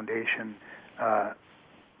Charlie Foundation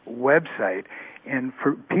website. And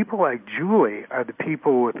for people like Julie are the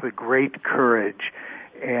people with the great courage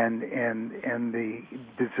and the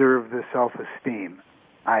deserve the self-esteem,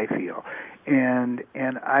 I feel. And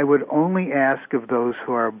I would only ask of those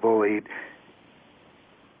who are bullied,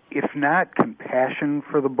 if not compassion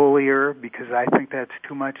for the bullier, because I think that's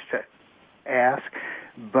too much to ask,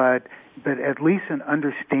 but at least an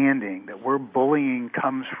understanding that where bullying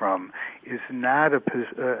comes from is not a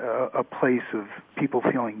place of people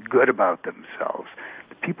feeling good about themselves.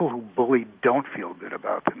 The people who bully don't feel good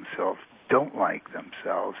about themselves, don't like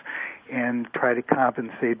themselves, and try to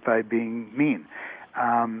compensate by being mean.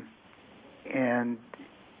 And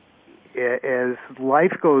as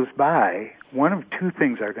life goes by, one of two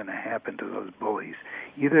things are going to happen to those bullies.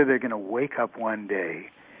 Either they're going to wake up one day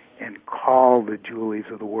and call the Julies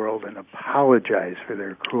of the world and apologize for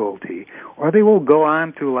their cruelty, or they will go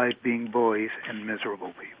on through life being bullies and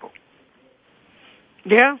miserable people.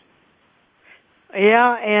 Yeah,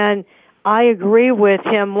 and I agree with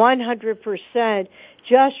him 100%.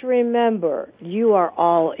 Just remember, you are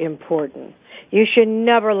all important. You should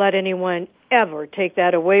never let anyone ever take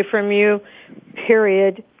that away from you,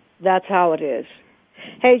 period. That's how it is.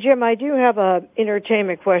 Hey, Jim, I do have an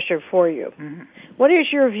entertainment question for you. Mm-hmm. What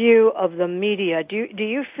is your view of the media? Do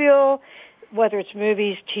you feel, whether it's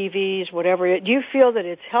movies, TVs, whatever, do you feel that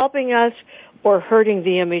it's helping us or hurting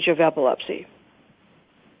the image of epilepsy?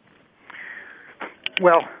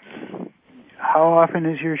 Well, how often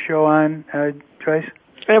is your show on, Joyce?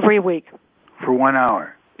 Every week. For 1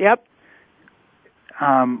 hour? Yep.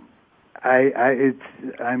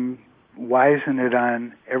 I'm wising it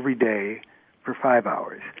on every day for 5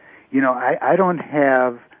 hours. I don't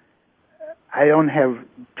have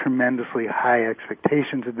tremendously high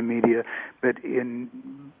expectations of the media, but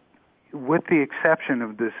with the exception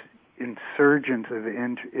of this insurgence of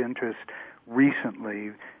interest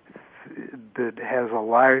recently that has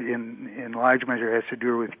in large measure has to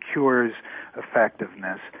do with cure's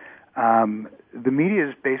effectiveness, the media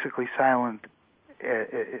is basically silent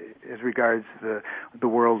as regards the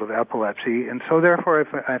world of epilepsy, and so therefore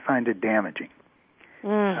I find it damaging.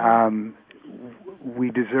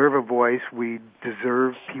 We deserve a voice.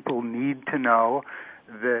 People need to know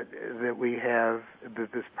that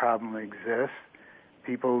this problem exists.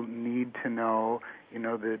 People need to know,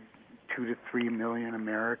 that 2 to 3 million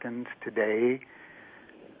Americans today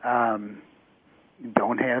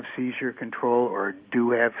don't have seizure control or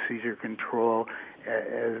do have seizure control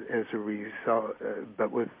as a result,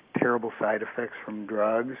 but with terrible side effects from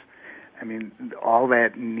drugs. I mean, all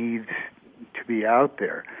that needs to be out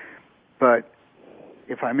there. But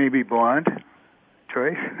if I may be blunt,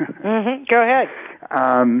 Joyce? Mm-hmm. Go ahead.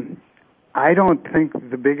 I don't think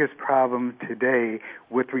the biggest problem today,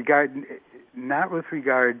 not with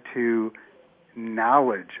regard to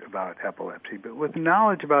knowledge about epilepsy, but with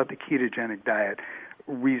knowledge about the ketogenic diet,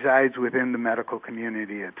 resides within the medical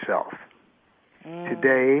community itself.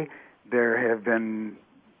 Today, there have been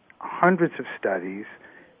hundreds of studies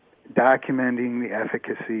documenting the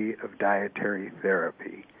efficacy of dietary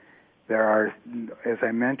therapy. There are, as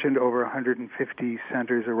I mentioned, over 150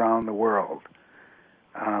 centers around the world.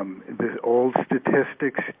 The old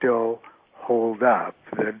statistics still hold up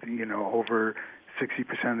that, over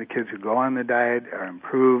 60% of the kids who go on the diet are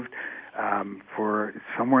improved. For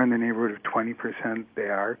somewhere in the neighborhood of 20%, they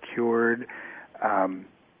are cured. And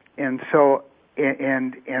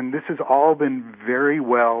this has all been very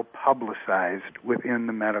well publicized within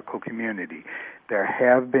the medical community. There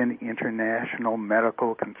have been international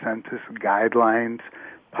medical consensus guidelines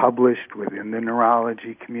published within the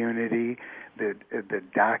neurology community that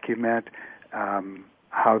document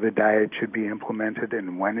how the diet should be implemented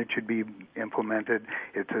and when it should be implemented.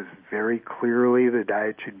 It says very clearly the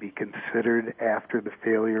diet should be considered after the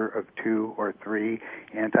failure of 2 or 3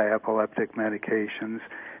 anti-epileptic medications.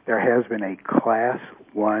 There has been a Class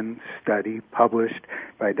 1 study published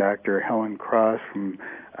by Dr. Helen Cross from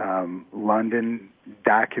London,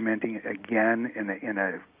 documenting again in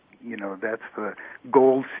a that's the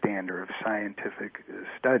gold standard of scientific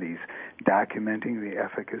studies, documenting the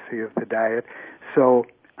efficacy of the diet. So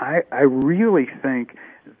I really think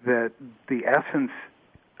that the essence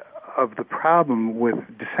of the problem with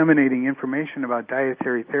disseminating information about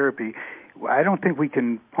dietary therapy, I don't think we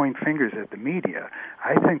can point fingers at the media.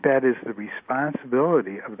 I think that is the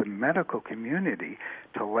responsibility of the medical community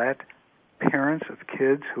to let parents of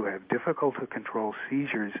kids who have difficult to control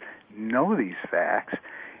seizures know these facts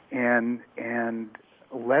and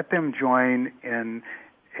let them join in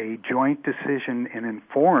a joint decision, an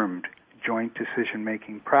informed joint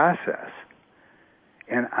decision-making process.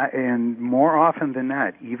 And more often than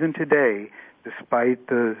not, even today, despite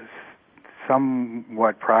the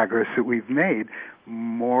somewhat progress that we've made,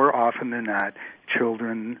 more often than not,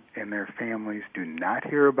 children and their families do not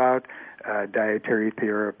hear about dietary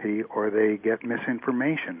therapy, or they get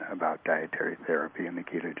misinformation about dietary therapy and the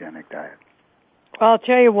ketogenic diet. I'll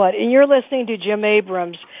tell you what, and you're listening to Jim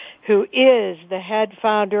Abrams, who is the head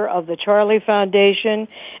founder of the Charlie Foundation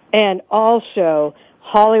and also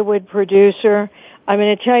Hollywood producer. I'm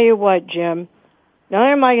going to tell you what, Jim, not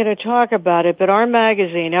only am I going to talk about it, but our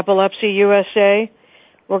magazine, Epilepsy USA,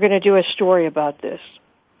 we're going to do a story about this.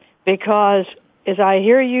 Because as I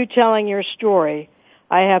hear you telling your story,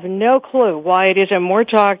 I have no clue why it isn't more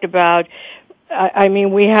talked about. I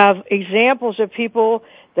mean, we have examples of people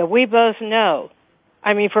that we both know.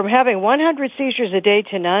 I mean, from having 100 seizures a day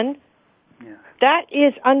to none, yeah. That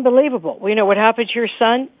is unbelievable. We know what happened to your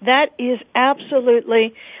son. That is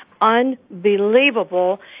absolutely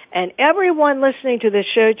unbelievable. And everyone listening to the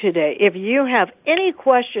show today, if you have any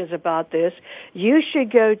questions about this, you should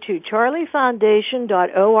go to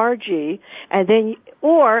charliefoundation.org and then,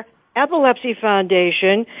 or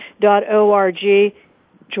epilepsyfoundation.org,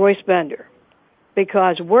 Joyce Bender,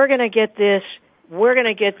 because we're going to get this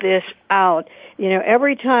out.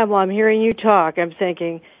 Every time while I'm hearing you talk, I'm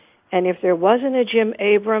thinking, and if there wasn't a Jim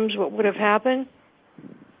Abrams, what would have happened?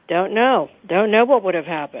 Don't know what would have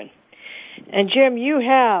happened. And Jim, you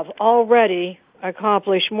have already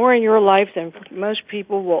accomplished more in your life than most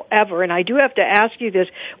people will ever. And I do have to ask you this.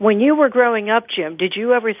 When you were growing up, Jim, did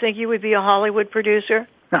you ever think you would be a Hollywood producer?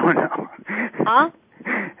 No. Huh?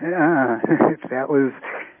 That was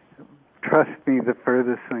trust me, the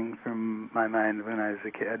furthest thing from my mind when I was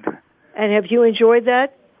a kid. And have you enjoyed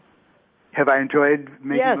that? Have I enjoyed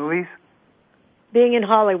making movies? Being in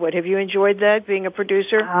Hollywood, have you enjoyed that, being a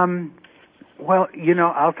producer? Well,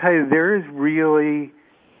 I'll tell you, there is really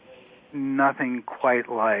nothing quite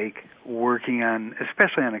like working on,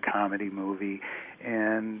 especially on a comedy movie,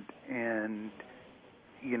 and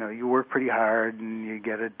you work pretty hard and you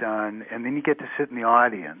get it done, and then you get to sit in the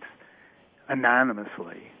audience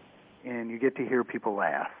anonymously, and you get to hear people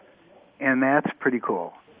laugh, and that's pretty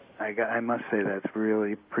cool. I must say that's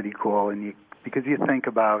really pretty cool, and because you think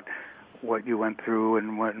about what you went through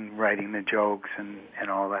and writing the jokes and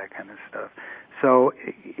all that kind of stuff. So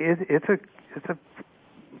it's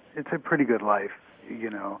a pretty good life,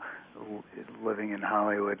 living in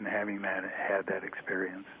Hollywood and having had that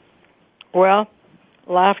experience. Well,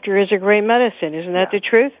 laughter is a great medicine, isn't that the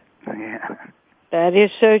truth? Yeah. That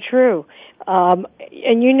is so true. And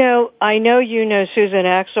I know you know Susan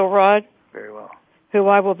Axelrod. Very well. Who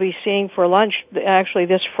I will be seeing for lunch actually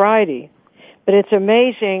this Friday. But it's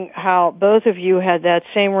amazing how both of you had that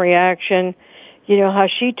same reaction. You know, how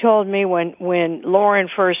she told me when Lauren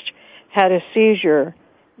first had a seizure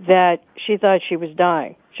that she thought she was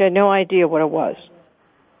dying. She had no idea what it was.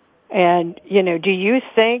 And, do you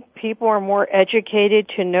think people are more educated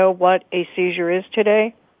to know what a seizure is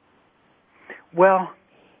today? Well,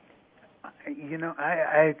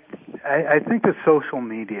 I think the social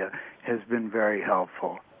media has been very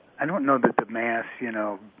helpful. I don't know that the mass,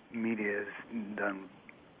 media has done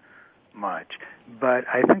much, but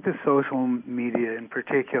I think the social media in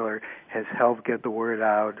particular has helped get the word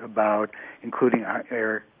out about, including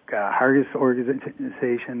Eric Hargis'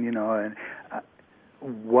 organization, and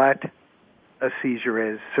what a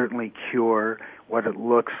seizure is, certainly cure, what it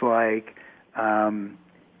looks like.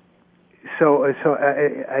 So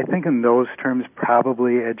I think in those terms,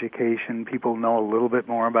 probably education. People know a little bit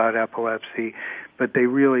more about epilepsy, but they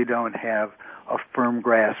really don't have a firm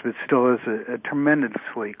grasp. It still is a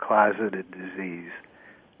tremendously closeted disease.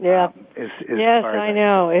 Yeah. Yes, I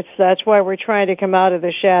know. That's why we're trying to come out of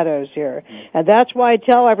the shadows here. And that's why I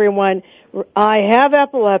tell everyone, I have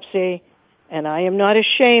epilepsy, and I am not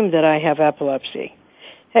ashamed that I have epilepsy.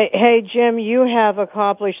 Hey, Jim, you have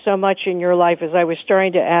accomplished so much in your life. As I was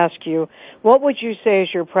starting to ask you, what would you say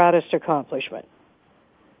is your proudest accomplishment?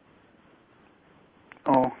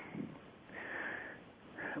 Oh,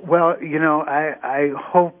 well, I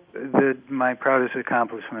hope that my proudest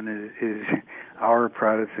accomplishment is our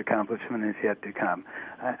proudest accomplishment is yet to come.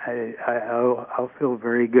 I'll feel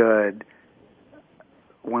very good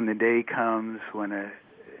when the day comes when a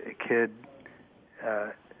kid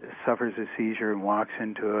suffers a seizure and walks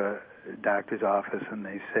into a doctor's office and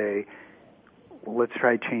they say, well, let's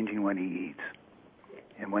try changing what he eats.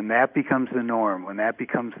 And when that becomes the norm, when that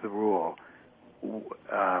becomes the rule,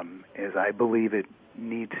 as I believe it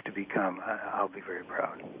needs to become, I'll be very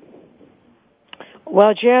proud.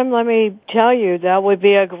 Well, Jim, let me tell you, that would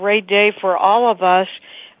be a great day for all of us.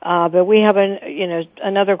 But we have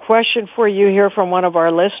another question for you here from one of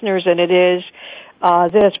our listeners, and it is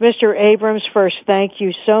this. Mr. Abrams, first, thank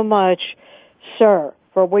you so much, sir,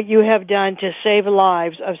 for what you have done to save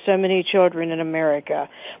lives of so many children in America.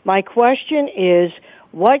 My question is,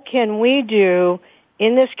 what can we do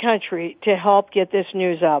in this country to help get this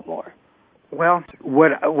news out more? Well,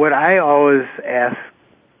 what I always ask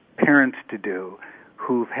parents to do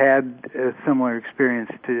who've had a similar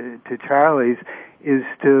experience to Charlie's is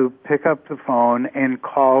to pick up the phone and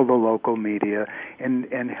call the local media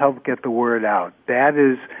and help get the word out. That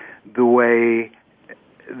is the way,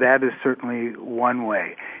 that is certainly one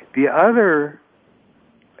way. The other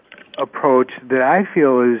approach that I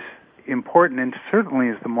feel is important, and certainly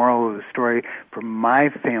is the moral of the story from my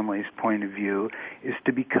family's point of view, is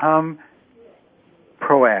to become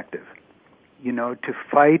proactive. To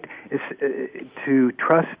fight, is to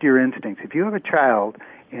trust your instincts. If you have a child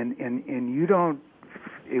and you don't,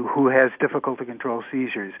 who has difficult to control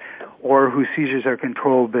seizures, or whose seizures are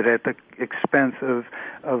controlled but at the expense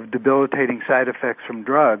of debilitating side effects from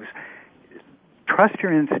drugs, trust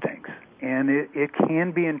your instincts. And it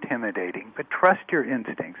can be intimidating, but trust your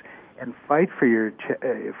instincts and fight for your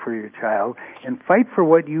child, and fight for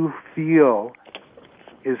what you feel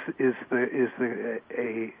is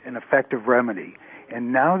an effective remedy.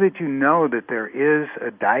 And now that you know that there is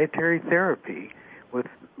a dietary therapy with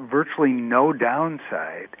virtually no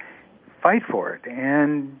downside, fight for it,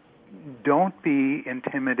 and don't be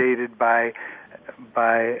intimidated by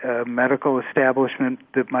a medical establishment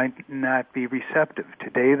that might not be receptive.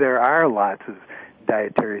 Today there are lots of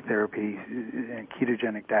dietary therapy and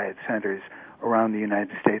ketogenic diet centers around the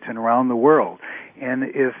United States and around the world. And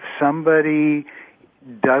if somebody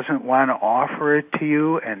doesn't want to offer it to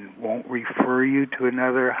you and won't refer you to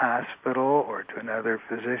another hospital or to another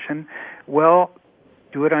physician, well,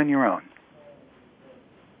 do it on your own.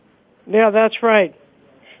 Yeah, that's right.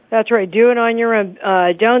 That's right. Do it on your own.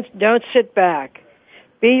 Don't sit back.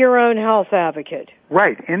 Be your own health advocate.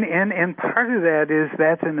 Right, and part of that is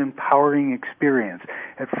that's an empowering experience.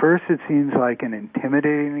 At first, it seems like an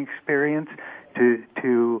intimidating experience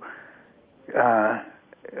to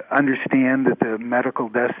understand that the medical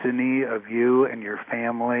destiny of you and your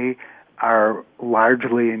family are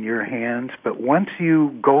largely in your hands. But once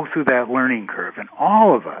you go through that learning curve, and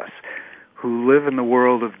all of us who live in the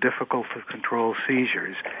world of difficult-to-control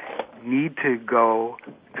seizures need to go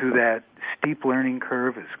through that steep learning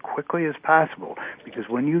curve as quickly as possible, because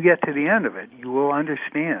when you get to the end of it, you will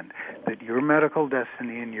understand that your medical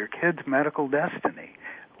destiny and your kid's medical destiny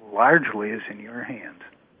largely is in your hands.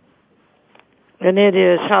 And it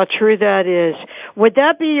is. How true that is. Would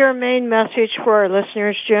that be your main message for our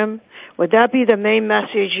listeners, Jim? Would that be the main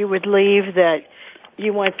message you would leave, that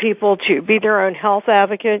you want people to be their own health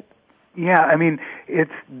advocate? Yeah, I mean,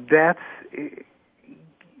 that's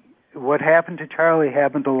what happened to Charlie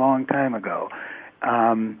happened a long time ago.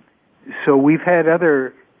 So we've had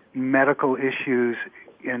other medical issues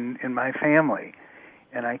in my family,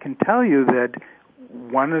 and I can tell you that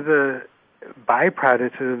one of the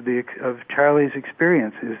byproducts of Charlie's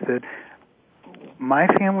experience is that my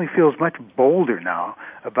family feels much bolder now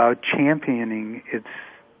about championing its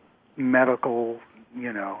medical,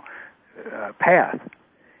 path.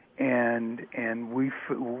 And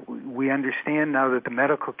we understand now that the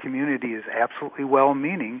medical community is absolutely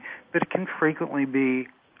well-meaning, but it can frequently be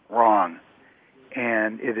wrong.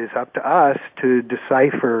 And it is up to us to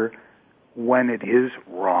decipher when it is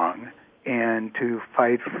wrong and to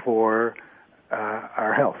fight for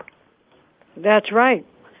our health. That's right.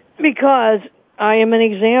 Because I am an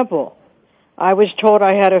example. I was told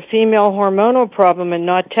I had a female hormonal problem and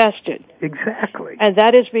not tested. Exactly. And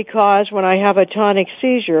that is because when I have a tonic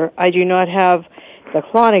seizure, I do not have the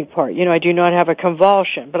clonic part. I do not have a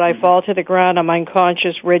convulsion, but I fall to the ground, I'm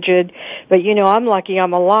unconscious, rigid. But, I'm lucky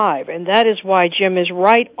I'm alive. And that is why Jim is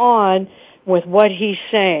right on with what he's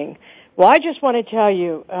saying. Well, I just want to tell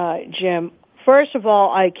you, Jim, first of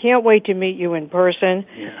all, I can't wait to meet you in person.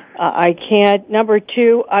 Yeah. I can't. Number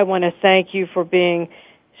two, I want to thank you for being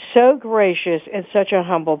so gracious and such a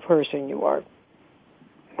humble person you are.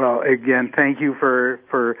 Well, again, thank you for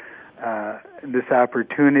this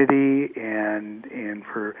opportunity and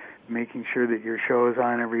for making sure that your show is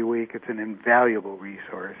on every week. It's an invaluable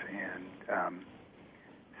resource. And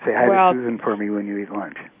say hi to Susan for me when you eat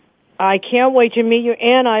lunch. I can't wait to meet you,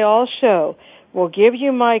 and I also will give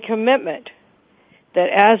you my commitment that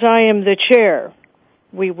as I am the chair,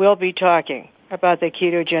 we will be talking about the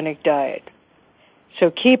ketogenic diet. So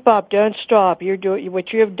keep up, don't stop.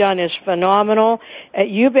 What you have done is phenomenal.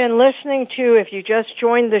 You've been listening to, if you just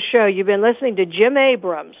joined the show, you've been listening to Jim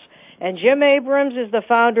Abrams. And Jim Abrams is the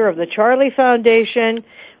founder of the Charlie Foundation,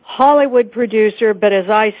 Hollywood producer, but as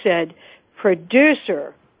I said,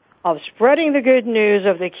 producer of spreading the good news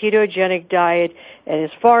of the ketogenic diet, and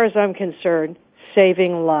as far as I'm concerned,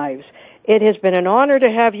 saving lives. It has been an honor to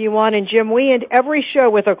have you on, and Jim, we end every show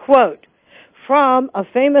with a quote from a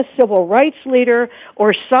famous civil rights leader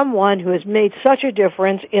or someone who has made such a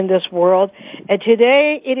difference in this world. And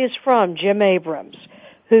today it is from Jim Abrams,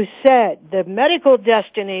 who said, the medical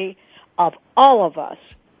destiny of all of us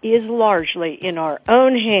is largely in our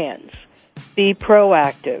own hands. Be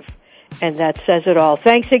proactive. And that says it all.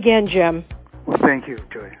 Thanks again, Jim. Well, thank you,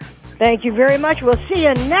 Joyce. Thank you very much. We'll see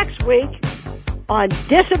you next week on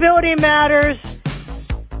Disability Matters.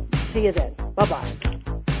 See you then. Bye-bye.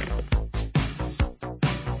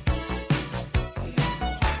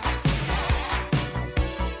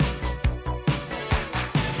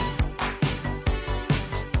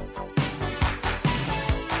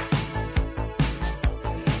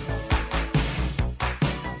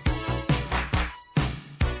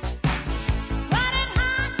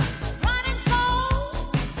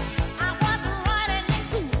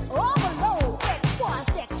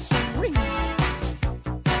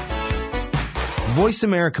 Voice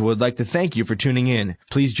America would like to thank you for tuning in.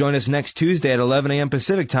 Please join us next Tuesday at 11 a.m.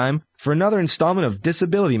 Pacific Time for another installment of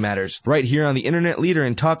Disability Matters, right here on the Internet leader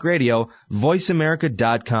in talk radio,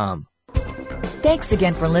 voiceamerica.com. Thanks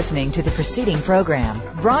again for listening to the preceding program,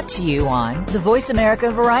 brought to you on the Voice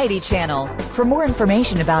America Variety Channel. For more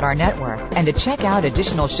information about our network and to check out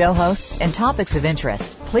additional show hosts and topics of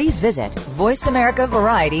interest, please visit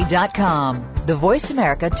voiceamericavariety.com. The Voice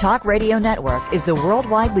America Talk Radio Network is the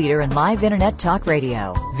worldwide leader in live Internet talk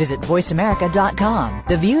radio. Visit voiceamerica.com.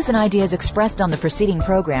 The views and ideas expressed on the preceding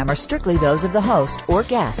program are strictly those of the host or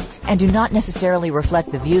guests and do not necessarily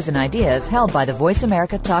reflect the views and ideas held by the Voice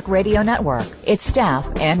America Talk Radio Network, its staff,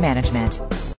 and management.